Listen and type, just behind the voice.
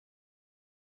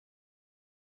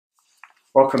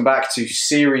Welcome back to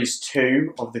Series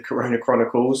 2 of the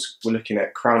Chronicles. We're looking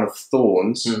at Crown of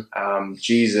Thorns,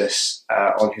 Jesus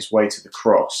on his way to the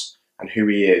cross and who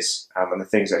he is and the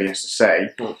things that he has to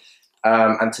say.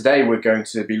 And today we're going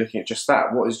to be looking at just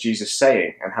that. What is Jesus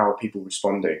saying and how are people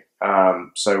responding?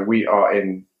 So we are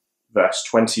in verse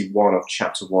 21 of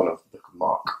chapter 1 of the book of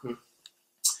Mark.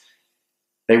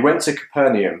 They went to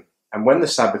Capernaum, and when the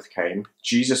Sabbath came,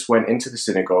 Jesus went into the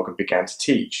synagogue and began to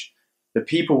teach. The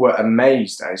people were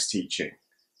amazed at his teaching,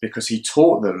 because he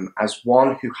taught them as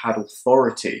one who had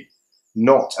authority,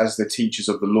 not as the teachers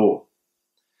of the law.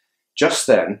 Just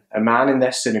then, a man in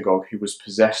their synagogue who was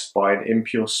possessed by an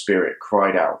impure spirit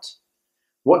cried out,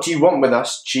 "What do you want with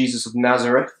us, Jesus of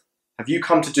Nazareth? Have you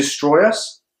come to destroy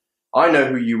us? I know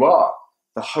who you are,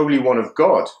 the Holy One of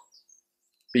God."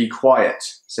 "Be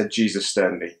quiet," said Jesus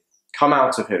sternly. "Come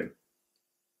out of him."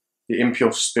 The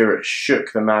impure spirit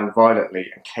shook the man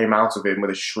violently and came out of him with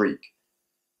a shriek.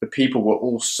 The people were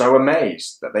all so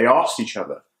amazed that they asked each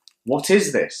other, "What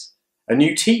is this? A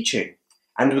new teaching,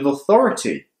 and with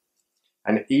authority.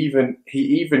 And he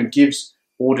even gives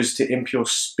orders to impure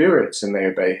spirits and they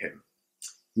obey him."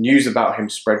 News about him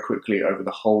spread quickly over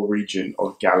the whole region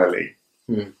of Galilee.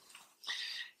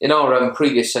 In our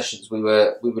previous sessions, we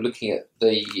were looking at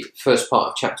the first part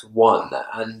of chapter 1,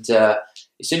 and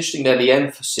it's interesting there the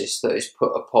emphasis that is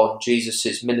put upon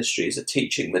Jesus' ministry as a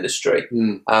teaching ministry.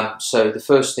 So the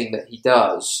first thing that he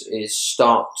does is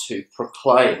start to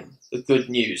proclaim the good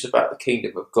news about the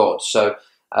kingdom of God. So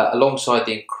alongside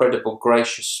the incredible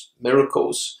gracious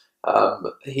miracles,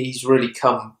 he's really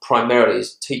come primarily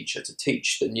as a teacher to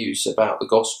teach the news about the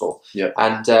gospel.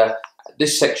 And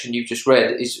this section you've just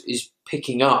read is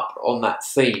picking up on that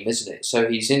theme, isn't it? So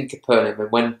he's in Capernaum,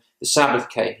 and when the Sabbath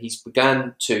came, he's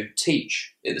began to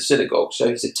teach in the synagogue. So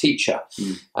he's a teacher.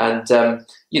 And,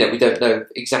 we don't know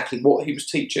exactly what he was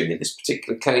teaching in this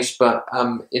particular case, but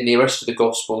in the rest of the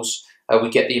Gospels, we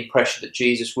get the impression that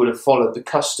Jesus would have followed the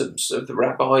customs of the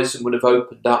rabbis and would have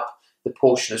opened up the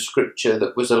portion of scripture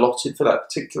that was allotted for that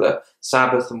particular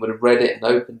Sabbath and would have read it and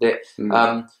opened it.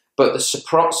 But the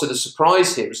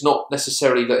surprise here is not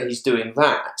necessarily that he's doing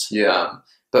that,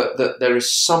 but that there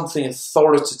is something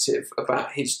authoritative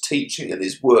about his teaching and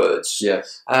his words,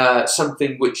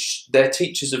 something which their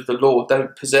teachers of the law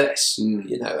don't possess.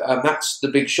 That's the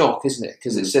big shock, isn't it?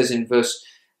 Because it says in verse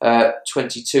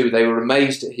 22, they were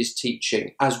amazed at his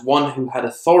teaching as one who had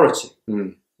authority,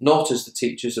 not as the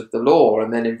teachers of the law.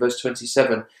 And then in verse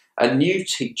 27, a new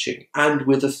teaching and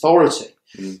with authority.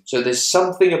 So there's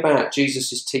something about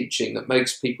Jesus' teaching that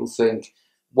makes people think,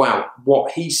 wow,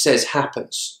 what he says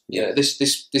happens.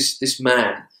 This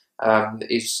man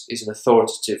is an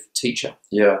authoritative teacher.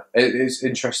 Yeah, it is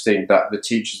interesting that the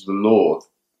teachers of the law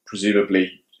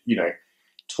presumably,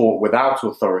 taught without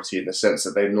authority in the sense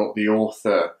that they're not the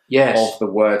author of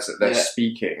the words that they're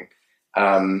speaking.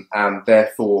 And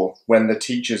therefore, when the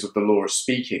teachers of the law are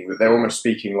speaking, that they're almost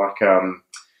speaking like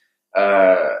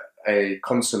a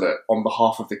consulate on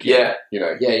behalf of the king.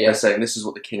 They're saying this is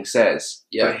what the king says,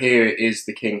 but here is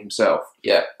the king himself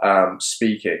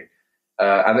speaking.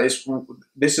 And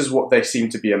this is what they seem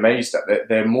to be amazed at.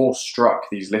 They're more struck,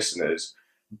 these listeners,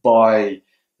 by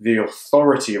the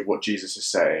authority of what Jesus is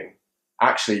saying,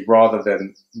 actually, rather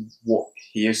than what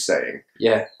he is saying,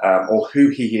 or who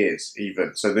he is,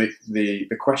 even. So the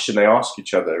question they ask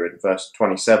each other in verse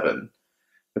 27,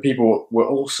 the people were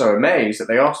also amazed that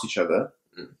they asked each other,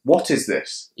 "What is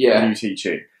this new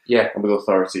teaching?" And with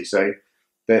authority. So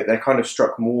they're kind of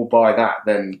struck more by that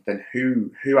than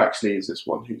who actually is this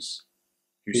one who's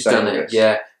saying done it.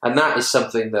 this. And that is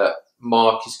something that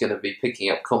Mark is going to be picking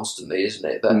up constantly, isn't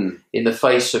it? That in the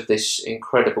face of this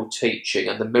incredible teaching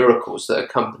and the miracles that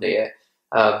accompany it,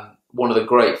 one of the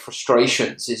great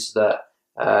frustrations is that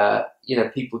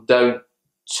people don't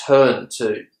turn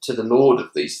to the Lord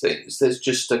of these things. There's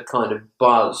just a kind of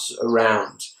buzz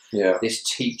around this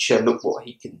teacher. Look what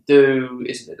he can do!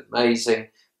 Isn't it amazing?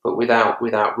 But without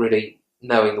really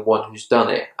knowing the one who's done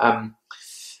it.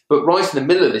 But right in the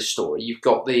middle of this story, you've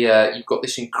got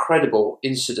this incredible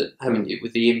incident, haven't you,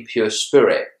 with the impure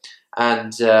spirit,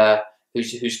 and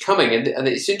who's coming, and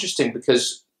it's interesting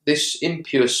because this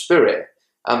impure spirit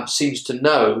seems to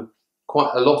know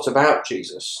quite a lot about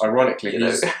Jesus. Ironically,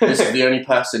 this is the only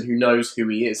person who knows who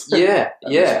he is. At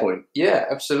this point. Yeah,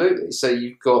 absolutely. So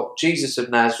you've got Jesus of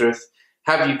Nazareth.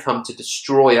 Have you come to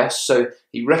destroy us? So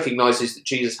he recognises that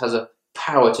Jesus has a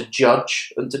power to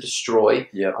judge and to destroy.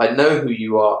 I know who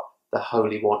you are, the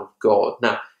Holy One of God.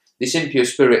 Now, this impure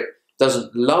spirit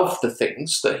doesn't love the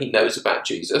things that he knows about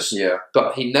Jesus,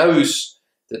 but he knows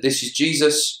that this is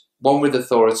Jesus, one with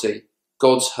authority,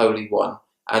 God's Holy One.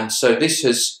 And so this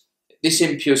has this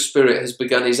impure spirit has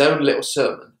begun his own little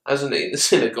sermon, hasn't he, in the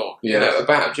synagogue,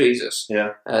 about Jesus.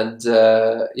 Yeah. And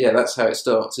that's how it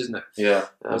starts, isn't it? Yeah.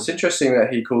 It's interesting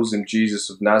that he calls him Jesus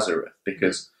of Nazareth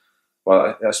because,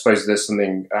 well, I suppose there's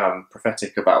something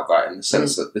prophetic about that in the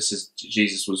sense that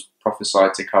Jesus was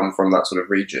prophesied to come from that sort of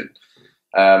region.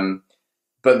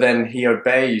 But then he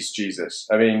obeys Jesus.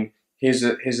 I mean, he's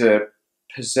a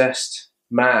possessed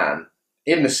man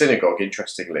in the synagogue,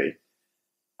 interestingly,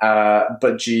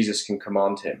 but Jesus can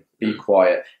command him, be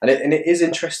quiet. And it is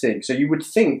interesting. So you would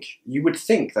think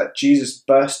that Jesus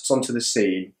bursts onto the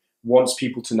scene, wants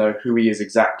people to know who he is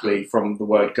exactly from the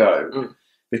word go,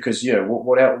 because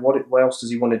what else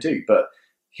does he want to do? But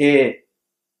here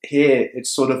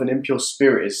it's sort of an impure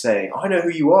spirit is saying, I know who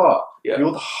you are. Yeah.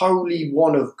 You're the Holy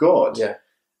One of God. Yeah.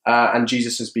 And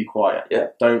Jesus says, be quiet. Yeah.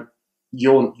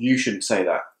 You shouldn't say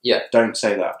that. Yeah. Don't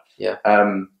say that. Yeah.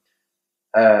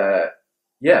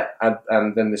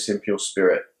 And then this impure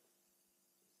spirit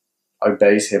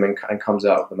obeys him and comes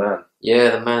out of the man.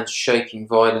 Yeah, the man's shaking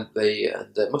violently,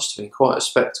 and it must have been quite a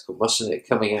spectacle, mustn't it,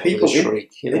 coming out with a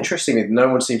shriek. Interestingly, no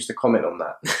one seems to comment on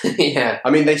that. Yeah.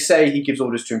 I mean, they say he gives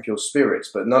orders to impure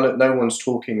spirits, but no one's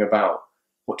talking about,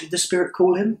 what did the spirit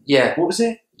call him? Yeah. What was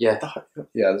it? Yeah.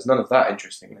 There's none of that,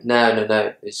 interestingly.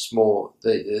 No. It's more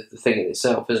the thing in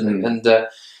itself, isn't it?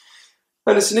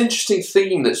 And it's an interesting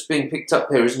theme that's being picked up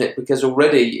here, isn't it? Because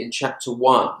already in chapter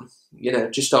 1,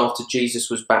 just after Jesus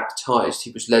was baptized,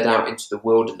 he was led out into the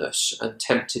wilderness and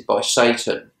tempted by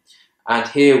Satan. And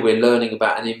here we're learning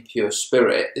about an impure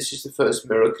spirit. This is the first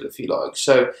miracle, if you like.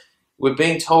 So we're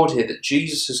being told here that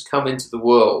Jesus has come into the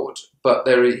world, but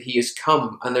he has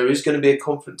come, and there is going to be a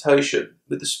confrontation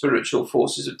with the spiritual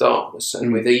forces of darkness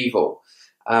and with evil.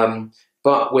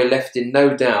 But we're left in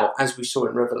no doubt, as we saw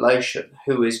in Revelation,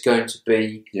 who is going to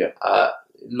be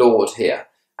Lord here.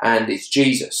 And it's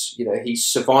Jesus. He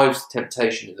survives the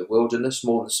temptation in the wilderness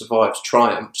more than survives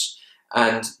triumphs.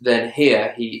 And then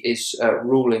here he is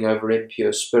ruling over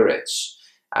impure spirits.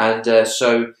 And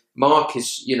so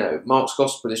Mark's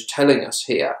gospel is telling us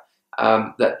here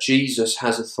that Jesus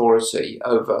has authority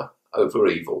over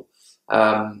evil.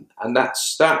 And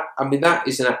that's that. I mean, that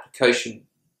is an application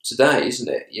today, isn't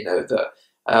it? That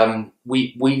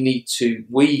we need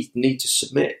to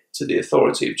submit to the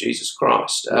authority of Jesus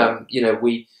Christ.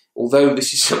 Although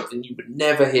this is something you would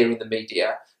never hear in the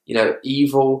media,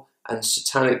 evil and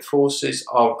satanic forces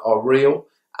are real,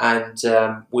 and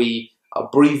we are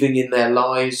breathing in their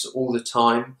lies all the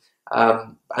time.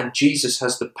 And Jesus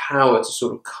has the power to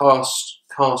sort of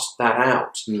cast that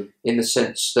out in the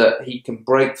sense that he can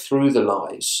break through the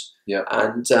lies. Yeah,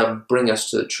 and bring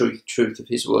us to the truth of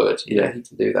his word. He can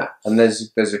do that. And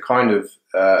there's a kind of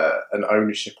an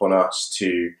ownership on us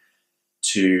to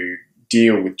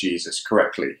deal with Jesus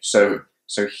correctly. So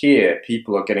here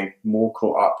people are getting more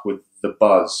caught up with the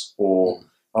buzz, or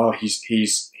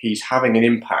he's having an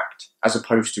impact, as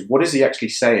opposed to what is he actually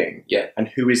saying? Yeah, and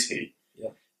who is he?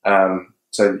 Yeah.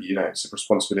 So it's a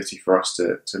responsibility for us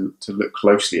to look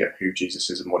closely at who Jesus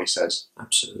is and what he says.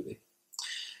 Absolutely.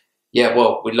 Yeah,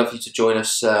 well, we'd love you to join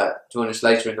us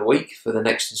later in the week for the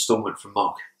next instalment from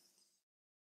Mark.